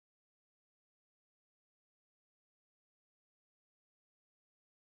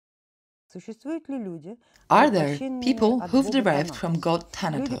Are there people who've derived from God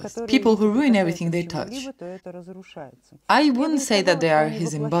Thanatos, people who ruin everything they touch? I wouldn't say that they are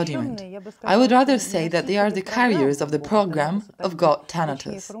his embodiment. I would rather say that they are the carriers of the program of God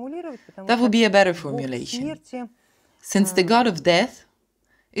Thanatos. That would be a better formulation. Since the god of death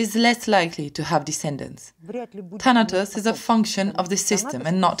is less likely to have descendants. Thanatos is a function of the system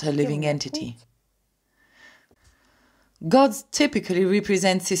and not a living entity. Gods typically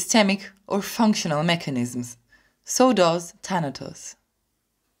represent systemic or functional mechanisms. So does Thanatos.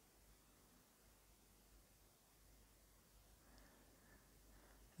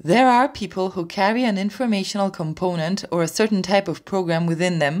 There are people who carry an informational component or a certain type of program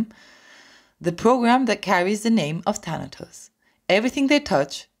within them, the program that carries the name of Thanatos. Everything they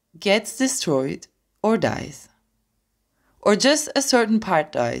touch gets destroyed or dies. Or just a certain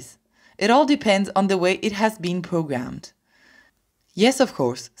part dies. It all depends on the way it has been programmed. Yes, of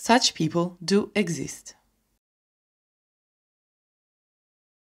course, such people do exist.